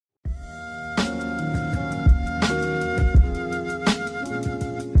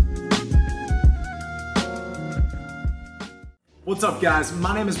What's up guys,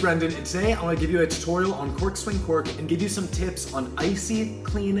 my name is Brendan and today I'm going to give you a tutorial on cork swing cork and give you some tips on icy,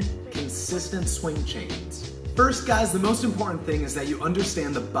 clean, consistent swing chains. First guys, the most important thing is that you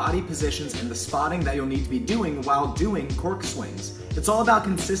understand the body positions and the spotting that you'll need to be doing while doing cork swings. It's all about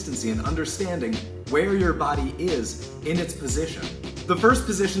consistency and understanding where your body is in its position. The first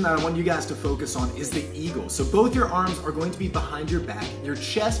position that I want you guys to focus on is the eagle. So both your arms are going to be behind your back, your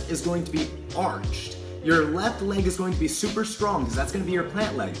chest is going to be arched. Your left leg is going to be super strong because that's going to be your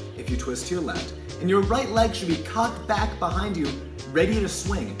plant leg if you twist to your left. And your right leg should be cocked back behind you, ready to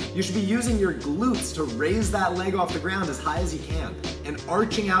swing. You should be using your glutes to raise that leg off the ground as high as you can and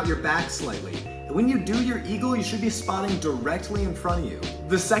arching out your back slightly. And when you do your eagle, you should be spotting directly in front of you.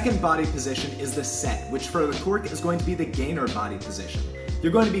 The second body position is the set, which for the cork is going to be the gainer body position.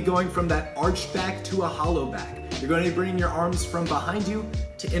 You're going to be going from that arched back to a hollow back. You're going to be bringing your arms from behind you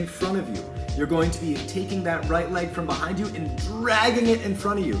to in front of you. You're going to be taking that right leg from behind you and dragging it in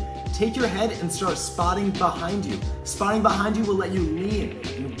front of you. Take your head and start spotting behind you. Spotting behind you will let you lean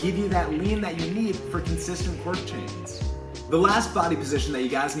and give you that lean that you need for consistent cork chains. The last body position that you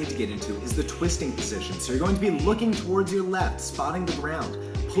guys need to get into is the twisting position. So you're going to be looking towards your left, spotting the ground,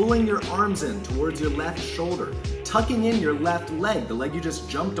 pulling your arms in towards your left shoulder, tucking in your left leg, the leg you just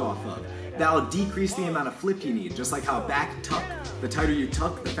jumped off of. That'll decrease the amount of flip you need, just like how back tuck, the tighter you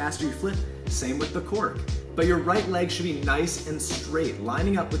tuck, the faster you flip, same with the cork. But your right leg should be nice and straight,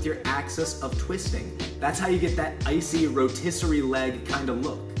 lining up with your axis of twisting. That's how you get that icy rotisserie leg kind of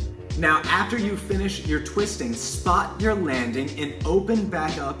look. Now, after you finish your twisting, spot your landing and open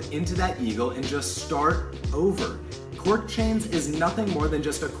back up into that eagle and just start over. Cork chains is nothing more than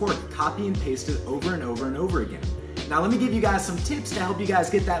just a cork, copy and pasted over and over and over again. Now let me give you guys some tips to help you guys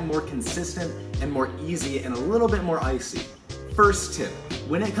get that more consistent and more easy and a little bit more icy. First tip,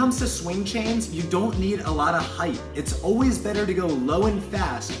 when it comes to swing chains, you don't need a lot of height. It's always better to go low and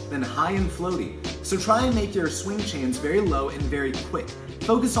fast than high and floaty. So try and make your swing chains very low and very quick.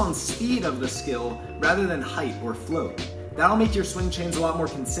 Focus on speed of the skill rather than height or float. That'll make your swing chains a lot more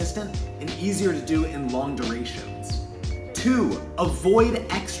consistent and easier to do in long durations. 2, avoid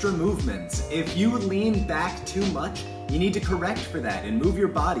extra movements. If you lean back too much, you need to correct for that and move your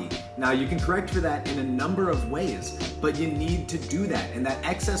body. Now you can correct for that in a number of ways, but you need to do that, and that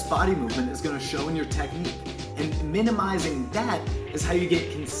excess body movement is going to show in your technique. And minimizing that is how you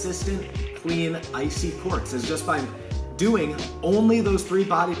get consistent, clean, icy corks, is just by doing only those 3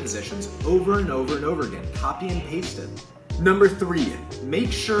 body positions over and over and over again. Copy and paste it. Number 3,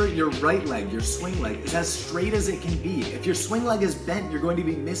 make sure your right leg, your swing leg, is as straight as it can be. If your swing leg is bent, you're going to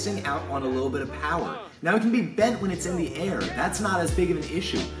be missing out on a little bit of power. Now it can be bent when it's in the air. That's not as big of an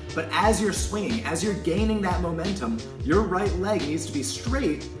issue. But as you're swinging, as you're gaining that momentum, your right leg needs to be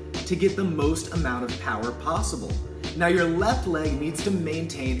straight to get the most amount of power possible. Now your left leg needs to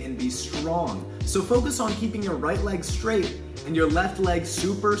maintain and be strong. So focus on keeping your right leg straight and your left leg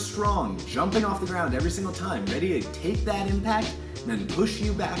super strong, jumping off the ground every single time, ready to take that impact and then push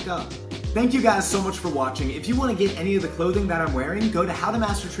you back up. Thank you guys so much for watching. If you want to get any of the clothing that I'm wearing, go to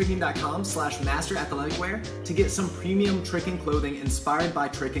howtomastertricking.com/masterathleticwear to get some premium tricking clothing inspired by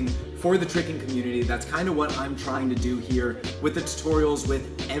tricking for the tricking community. That's kind of what I'm trying to do here with the tutorials, with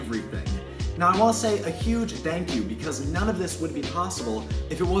everything. Now I want to say a huge thank you because none of this would be possible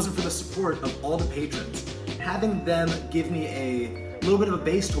if it wasn't for the support of all the patrons. Having them give me a little bit of a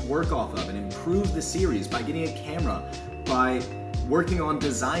base to work off of and improve the series by getting a camera, by working on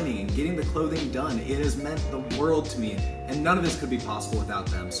designing and getting the clothing done, it has meant the world to me, and none of this could be possible without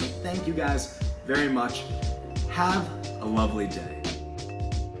them. So thank you guys very much. Have a lovely day.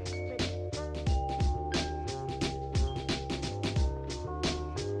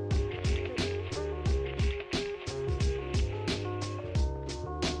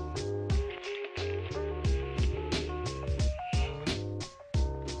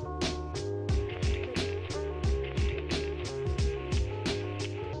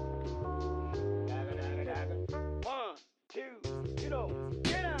 One, two, you know.